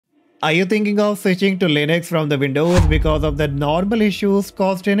Are you thinking of switching to Linux from the Windows because of the normal issues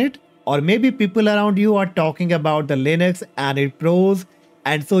caused in it? Or maybe people around you are talking about the Linux and its pros,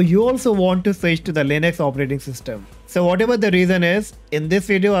 and so you also want to switch to the Linux operating system. So whatever the reason is, in this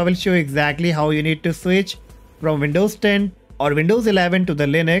video I will show exactly how you need to switch from Windows 10 or Windows 11 to the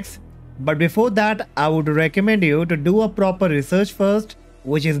Linux. But before that, I would recommend you to do a proper research first,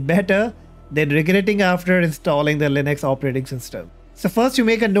 which is better than regretting after installing the Linux operating system. So first you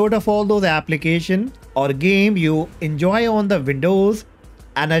make a note of all those applications or game you enjoy on the Windows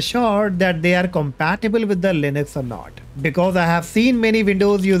and assure that they are compatible with the Linux or not. Because I have seen many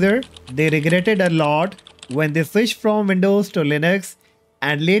Windows users, they regretted a lot when they switched from Windows to Linux,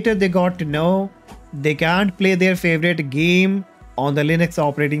 and later they got to know they can't play their favorite game on the Linux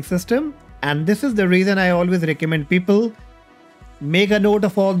operating system. And this is the reason I always recommend people make a note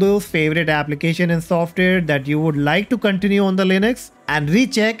of all those favorite application and software that you would like to continue on the Linux and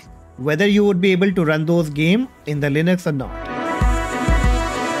recheck whether you would be able to run those games in the Linux or not.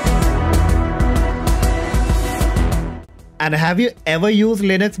 And have you ever used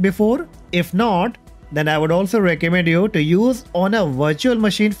Linux before? If not, then I would also recommend you to use on a virtual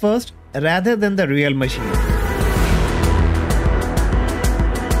machine first rather than the real machine.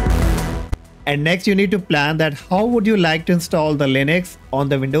 And next you need to plan that how would you like to install the Linux on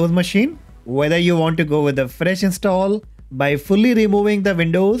the Windows machine, whether you want to go with a fresh install by fully removing the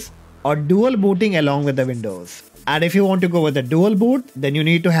Windows or dual booting along with the Windows. And if you want to go with a dual boot, then you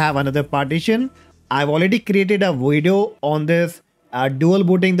need to have another partition. I've already created a video on this dual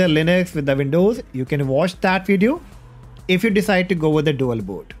booting the Linux with the Windows. You can watch that video if you decide to go with the dual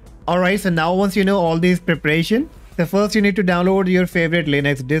boot. Alright, so now once you know all these preparation, so first you need to download your favorite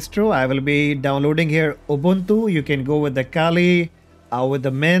Linux distro. I will be downloading here Ubuntu. You can go with the Kali, with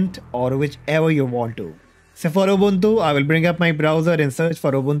the Mint, or whichever you want to. So for Ubuntu, I will bring up my browser and search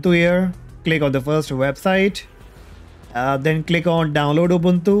for Ubuntu here. Click on the first website. Then click on download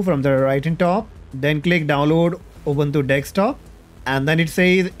Ubuntu from the right hand top. Then click download Ubuntu desktop. And then it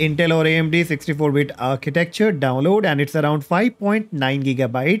says Intel or AMD 64-bit architecture download, and it's around 5.9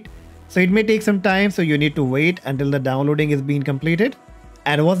 GB. So it may take some time, so you need to wait until the downloading is being completed.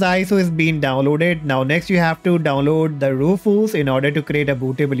 And once the ISO is being downloaded, now next you have to download the Rufus in order to create a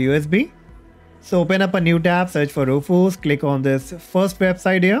bootable USB. So open up a new tab, search for Rufus, click on this first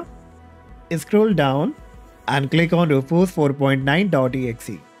website here, scroll down and click on Rufus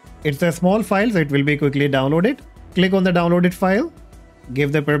 4.9.exe. It's a small file, so it will be quickly downloaded. Click on the downloaded file,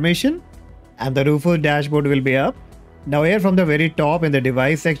 give the permission, and the Rufus dashboard will be up. Now here from the very top in the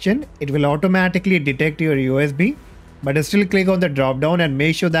device section, it will automatically detect your USB, but still click on the drop down and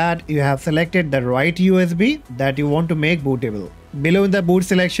make sure that you have selected the right USB that you want to make bootable. Below in the boot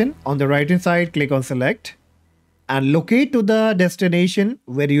selection, on the right hand side, click on select and locate to the destination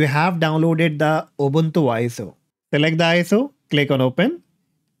where you have downloaded the Ubuntu ISO. Select the ISO, click on open,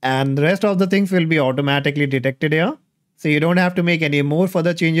 and the rest of the things will be automatically detected here. So you don't have to make any more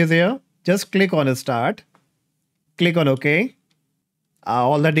further changes here. Just click on start. Click on OK.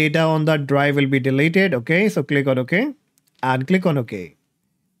 All the data on the drive will be deleted. OK, so click on OK and click on OK.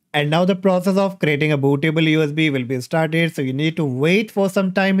 And now the process of creating a bootable USB will be started. So you need to wait for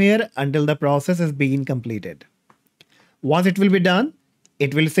some time here until the process is being completed. Once it will be done,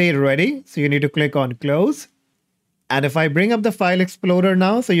 it will say ready. So you need to click on close. And if I bring up the file explorer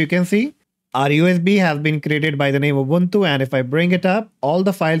now, so you can see our USB has been created by the name Ubuntu. And if I bring it up, all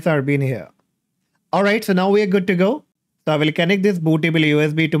the files are being here. Alright, so now we are good to go. So I will connect this bootable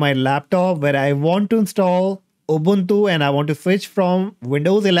USB to my laptop where I want to install Ubuntu and I want to switch from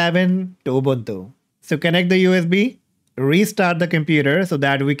Windows 11 to Ubuntu. So connect the USB, restart the computer so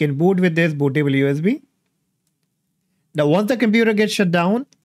that we can boot with this bootable USB. Now once the computer gets shut down,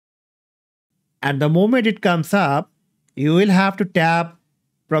 and the moment it comes up, you will have to tap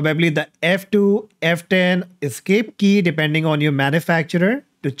probably the F2, F10, escape key depending on your manufacturer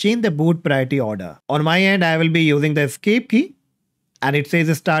to change the boot priority order. On my end, I will be using the escape key and it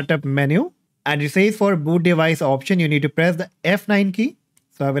says startup menu, and it says for boot device option, you need to press the F9 key.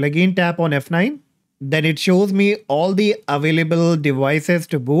 So I will again tap on F9. Then it shows me all the available devices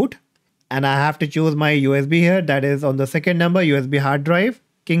to boot, and I have to choose my USB here, that is on the second number, USB hard drive,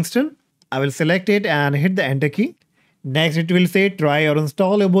 Kingston. I will select it and hit the enter key. Next it will say try or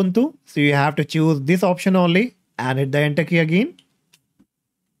install Ubuntu. So you have to choose this option only and hit the enter key again.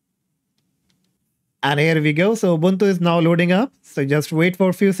 And here we go. So Ubuntu is now loading up. So just wait for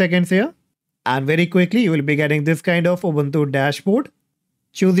a few seconds here. And very quickly you will be getting this kind of Ubuntu dashboard.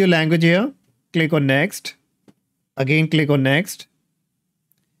 Choose your language here. Click on next. Again click on next.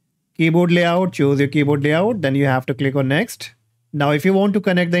 Keyboard layout, choose your keyboard layout. Then you have to click on next. Now, if you want to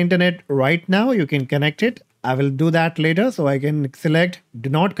connect the internet right now, you can connect it. I will do that later. So I can select do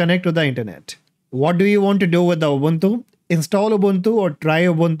not connect to the internet. What do you want to do with the Ubuntu? Install Ubuntu or try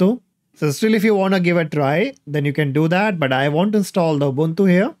Ubuntu? So still if you want to give a try, then you can do that. But I want to install the Ubuntu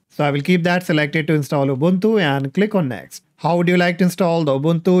here. So I will keep that selected to install Ubuntu and click on next. How would you like to install the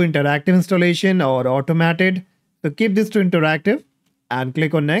Ubuntu interactive installation or automated? So keep this to interactive and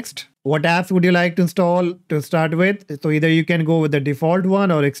click on next. What apps would you like to install to start with? So either you can go with the default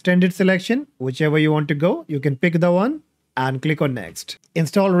one or extended selection, whichever you want to go. You can pick the one and click on next.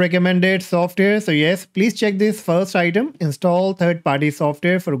 Install recommended software. So yes, please check this first item. Install third-party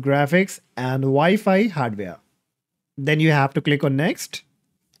software for graphics and Wi-Fi hardware. Then you have to click on next.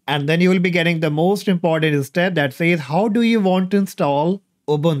 And then you will be getting the most important step that says, how do you want to install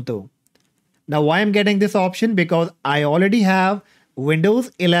Ubuntu? Now, why I'm getting this option? Because I already have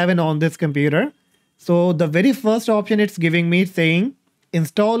Windows 11 on this computer. So the very first option it's giving me saying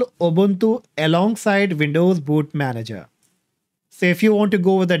install Ubuntu alongside Windows Boot Manager. So if you want to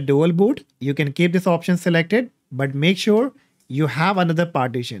go with a dual boot, you can keep this option selected, but make sure you have another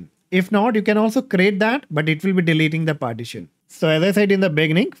partition. If not, you can also create that, but it will be deleting the partition. So as I said in the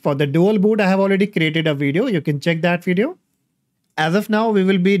beginning, for the dual boot, I have already created a video. You can check that video. As of now, we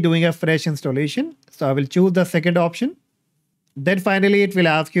will be doing a fresh installation. So I will choose the second option. Then finally, it will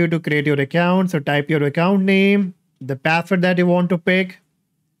ask you to create your account. So type your account name, the password that you want to pick,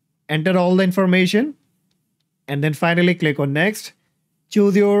 enter all the information, and then finally click on next.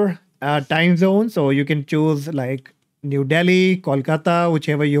 Choose your time zone. So you can choose like New Delhi, Kolkata,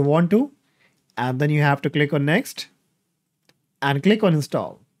 whichever you want to. And then you have to click on next and click on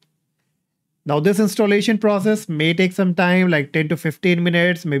install. Now this installation process may take some time, like 10 to 15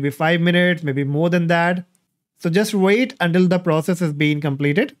 minutes, maybe 5 minutes, maybe more than that. So just wait until the process is being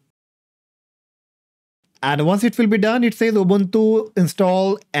completed. And once it will be done, it says Ubuntu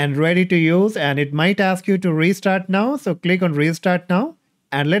install and ready to use, and it might ask you to restart now. So click on restart now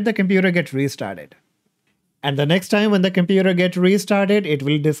and let the computer get restarted. And the next time when the computer gets restarted, it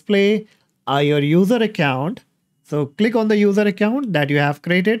will display your user account. So click on the user account that you have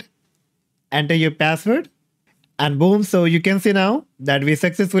created, enter your password, and boom. So you can see now that we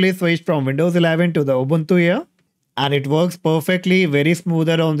successfully switched from Windows 11 to the Ubuntu here. And it works perfectly, very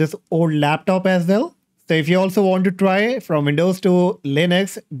smoother on this old laptop as well. So if you also want to try from Windows to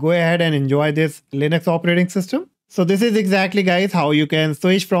Linux, go ahead and enjoy this Linux operating system. So this is exactly, guys, how you can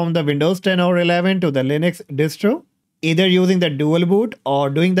switch from the Windows 10 or 11 to the Linux distro, either using the dual boot or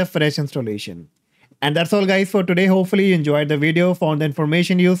doing the fresh installation. And that's all, guys, for today. Hopefully you enjoyed the video, found the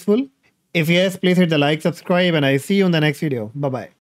information useful. If yes, please hit the like, subscribe, and I see you in the next video. Bye-bye.